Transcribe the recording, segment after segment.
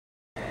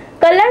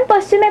कल्याण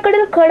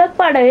पश्चिमेकडील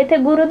खडकपाडा येथे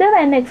गुरुदेव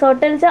एनेक्स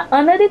हॉटेलच्या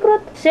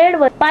अनधिकृत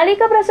शेडवर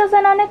पालिका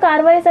प्रशासनाने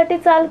कारवाईसाठी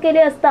चाल केली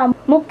असता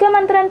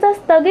मुख्यमंत्र्यांचा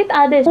स्थगित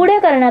आदेश पुढे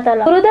करण्यात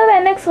आला। गुरुदेव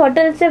एनेक्स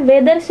हॉटेलचे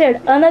वेदर शेड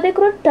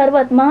अनधिकृत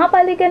ठरवत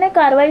महापालिकेने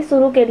कारवाई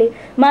सुरू केली,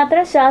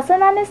 मात्र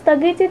शासनाने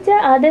स्थगितीचे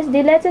आदेश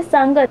दिल्याचे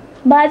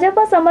सांगत भाजप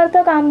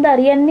समर्थक आमदार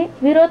यांनी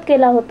विरोध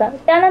केला होता।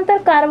 त्यानंतर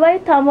कारवाई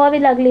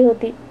थांबवावी लागली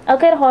होती।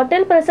 अखेर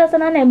हॉटेल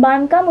प्रशासनाने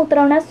बांधकाम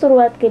उतरवण्यास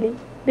सुरुवात केली।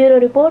 Bureau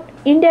report,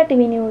 India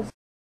TV news.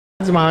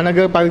 आज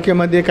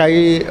महानगरपालिकेमध्ये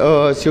काही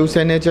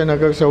शिवसेनेचे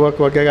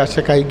नगरसेवक वगैरे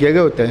असे काही गेले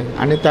होते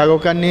आणि त्या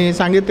लोकांनी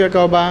सांगितलं की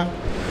बाबा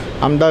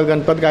आमदार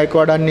गणपत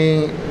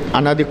गायकवाडांनी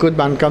अनधिकृत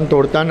बांधकाम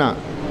तोडताना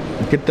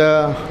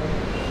तिथं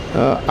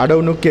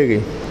अडवणूक केली।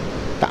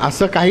 तर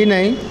असं काही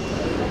नाही,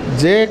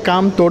 जे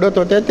काम तोडत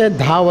होते ते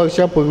 10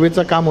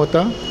 वर्षापूर्वीचं काम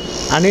होतं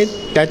आणि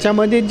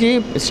त्याच्यामध्ये जी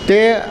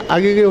स्टे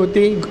आलेली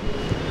होती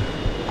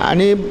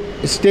आणि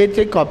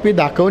स्टेची कॉपी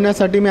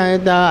दाखवण्यासाठी मी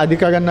त्या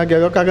अधिकाऱ्यांना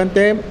गेलो, कारण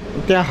ते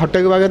त्या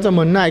हॉटेलवाल्याचं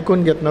म्हणणं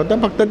ऐकून घेत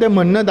नव्हतं। फक्त ते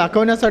म्हणणं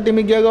दाखवण्यासाठी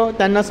मी गेलो,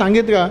 त्यांना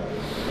सांगितलं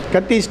का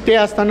ती स्टे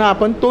असताना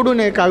आपण तोडू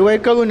नये, कारवाई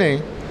करू नये।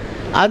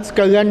 आज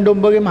कल्याण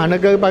डोंबिवली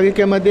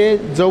महानगरपालिकेमध्ये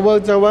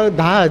जवळजवळ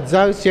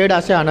 10,000 शेड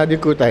असे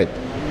अनधिकृत आहेत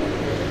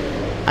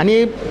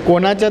आणि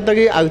कोणाच्या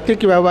तरी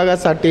आर्थिक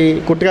व्यवहारासाठी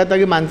कुठल्या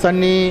तरी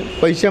माणसांनी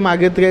पैसे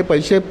मागितले,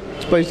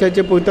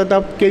 पैशाची पूर्तता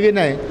केली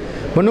नाही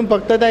म्हणून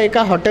फक्त त्या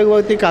एका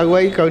हॉटेलवरती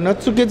कारवाई करणं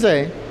चुकीचं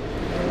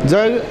आहे।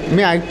 जर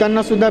मी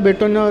आयुक्तांनासुद्धा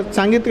भेटून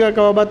सांगितलं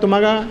का बाबा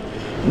तुम्हाला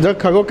जर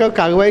खरोखर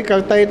कारवाई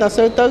करता येत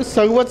असेल तर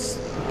सर्वच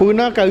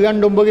पूर्ण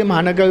कल्याण डोंबिवली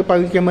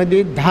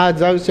महानगरपालिकेमध्ये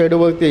 10,000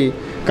 शेडवरती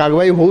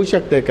कारवाई होऊ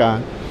शकते का?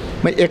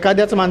 मग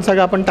एखाद्याच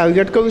माणसाला आपण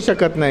टार्गेट करू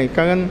शकत नाही,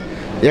 कारण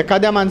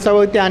एखाद्या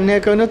माणसावरती अन्याय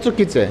करणं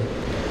चुकीचं आहे।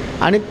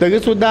 आणि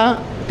तरीसुद्धा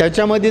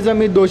त्याच्यामध्ये जर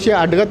मी दोषी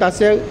आढळत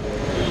असेल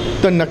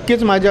तर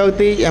नक्कीच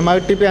माझ्यावरती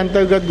MRTP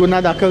अंतर्गत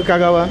गुन्हा दाखल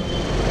करावा।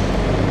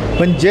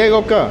 पण जे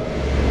लोक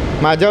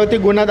माझ्यावरती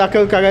गुन्हा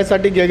दाखल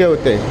करायसाठी गेले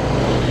होते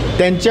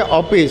त्यांचे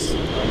ऑफिस,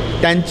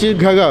 त्यांची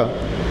घरं,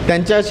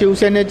 त्यांच्या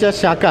शिवसेनेच्या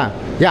शाखा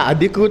या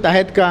अधिकृत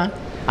आहेत का?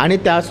 आणि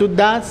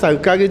त्यासुद्धा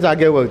सरकारी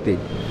जागेवरती।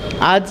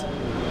 आज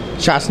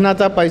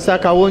शासनाचा पैसा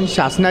खाऊन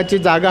शासनाची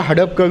जागा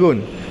हडप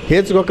करून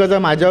हेच लोक जर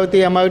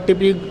माझ्यावरती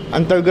MRTP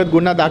अंतर्गत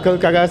गुन्हा दाखल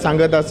करायला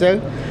सांगत असेल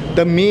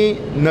तर मी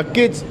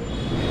नक्कीच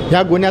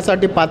ह्या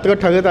गुन्ह्यासाठी पात्र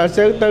ठरत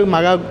असेल तर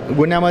मला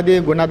गुन्ह्यामध्ये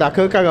गुन्हा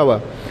दाखल करावा।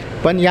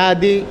 पण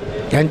याआधी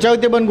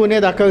ह्यांच्यावरती पण गुन्हे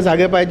दाखल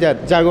झाले पाहिजेत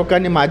ज्या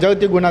लोकांनी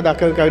माझ्यावरती गुन्हा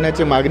दाखल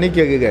करण्याची मागणी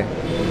केलेली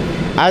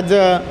आहे। आज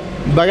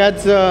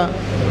बऱ्याच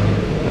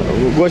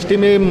गोष्टी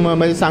मी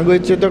म्हणजे सांगू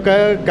इच्छितो का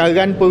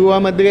कल्याण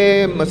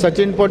पूर्वामध्ये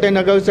सचिन पोटे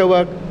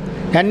नगरसेवक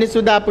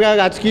ह्यांनीसुद्धा आपल्या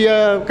राजकीय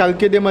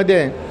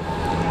कारकिर्दीमध्ये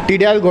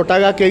TDR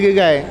घोटाळा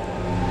केलेला आहे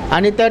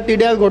आणि त्या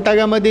TDR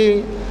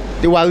घोटाळ्यामध्ये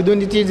ती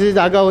वाळदुनीची जी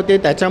जागा होती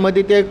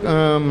त्याच्यामध्ये ते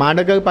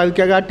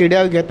महानगरपालिकेला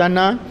TDR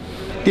घेताना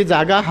ती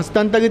जागा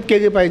हस्तांतरित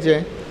केली पाहिजे,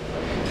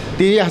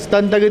 ती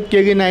हस्तांतरित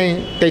केली नाही,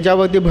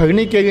 त्याच्यावरती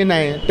भरणी केली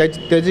नाही,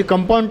 त्याची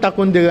कंपाऊंड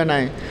टाकून दिलं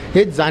नाही।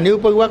 हे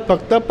जाणीवपूर्वक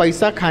फक्त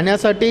पैसा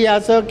खाण्यासाठी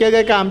असं केलं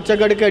आहे का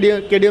आमच्याकडे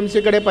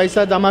KDMCकडे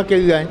पैसा जमा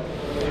केलेला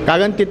आहे,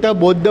 कारण तिथं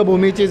बौद्ध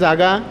भूमीची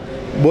जागा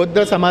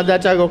बौद्ध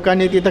समाजाच्या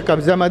लोकांनी तिथं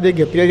कब्जामध्ये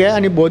घेतलेली आहे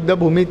आणि बौद्ध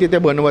भूमी तिथे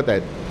बनवत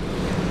आहेत।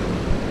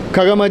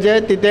 खरं म्हणजे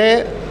तिथे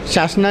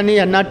शासनाने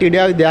यांना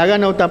TDR द्यायला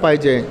नव्हता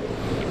पाहिजे,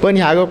 पण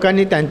ह्या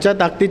लोकांनी त्यांच्या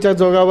ताकदीच्या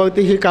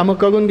जोरावरती ही कामं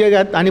करून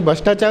गेल्यात आणि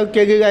भ्रष्टाचार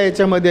केलेला आहे।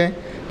 याच्यामध्ये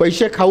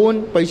पैसे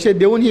खाऊन पैसे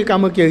देऊन ही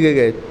कामं केलेली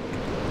आहेत,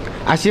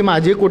 अशी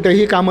माझी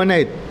कुठेही कामं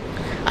नाहीत।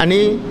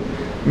 आणि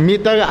मी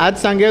तर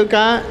आज सांगेल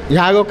का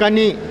ह्या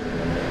लोकांनी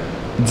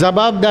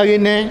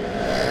जबाबदारीने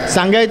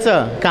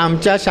सांगायचं का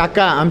आमच्या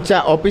शाखा, आमच्या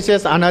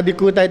ऑफिसेस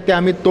अनधिकृत आहेत ते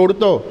आम्ही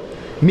तोडतो।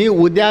 मी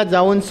उद्या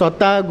जाऊन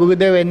स्वतः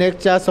गुरुदेव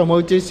एनेक्सच्या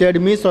समोरची शेड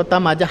मी स्वतः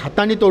माझ्या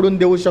हाताने तोडून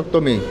देऊ शकतो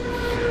मी।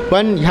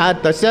 पण ह्या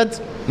तशाच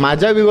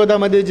माझ्या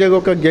विरोधामध्ये जे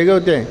लोक गेले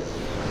होते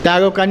त्या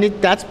लोकांनी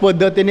त्याच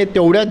पद्धतीने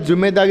तेवढ्याच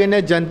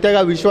जिम्मेदारीने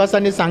जनतेला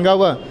विश्वासाने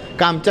सांगावं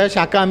का आमच्या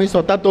शाखा आम्ही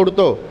स्वतः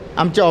तोडतो,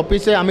 आमचे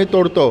ऑफिसे आम्ही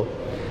तोडतो,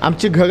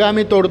 आमची घरं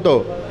आम्ही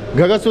तोडतो,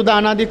 घरंसुद्धा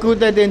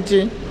अनधिकृत आहे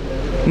त्यांची।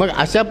 मग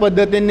अशा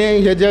पद्धतीने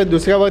हे जे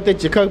दुसऱ्यावरती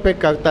चिखलफेक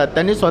करतात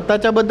त्यांनी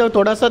स्वतःच्याबद्दल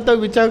थोडासा तर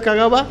विचार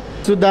करावा।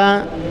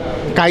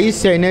 सुद्धा काही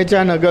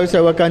सेनेच्या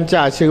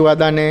नगरसेवकांच्या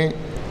आशीर्वादाने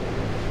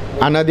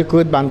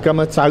अनधिकृत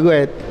बांधकामं चालू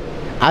आहेत।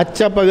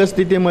 आजच्या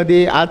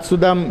परिस्थितीमध्ये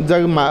आजसुद्धा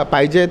जर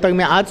पाहिजे तर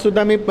मी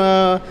आजसुद्धा मी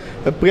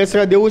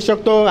प्रेसला देऊ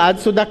शकतो,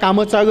 आजसुद्धा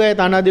कामं चालू आहेत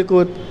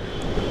अनधिकृत।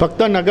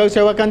 फक्त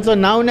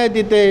नगरसेवकांचं नाव नाही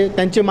तिथे,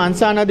 त्यांची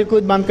माणसं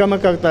अनधिकृत बांधकामं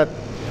करतात।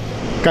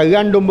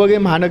 कल्याण डोंबिवली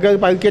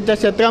महानगरपालिकेच्या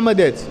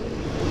क्षेत्रामध्येच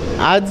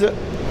आज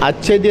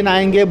अच्छे दिन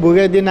आएंगे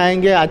बुरे दिन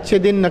आएंगे, अच्छे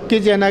दिन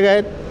नक्कीच येणार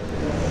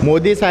आहेत।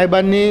 मोदी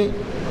साहेबांनी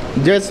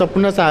जे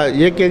स्वप्न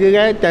हे केलेलं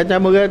आहे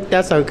त्याच्यामुळे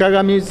त्या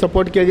सरकारला मी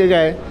सपोर्ट केलेला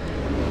आहे।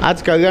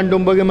 आज कल्याण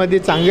डोंबिवलीमध्ये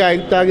चांगले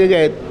आयुक्त आलेले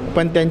आहेत,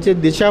 पण त्यांची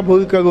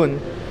दिशाभूल करून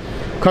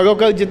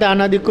खरोखर जिथे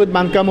अनधिकृत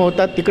बांधकामं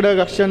होतात तिकडं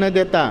लक्ष न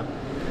देता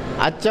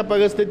आजच्या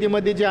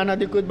परिस्थितीमध्ये जी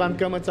अनधिकृत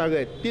बांधकामं चालू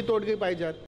आहेत ती तोडली पाहिजेत।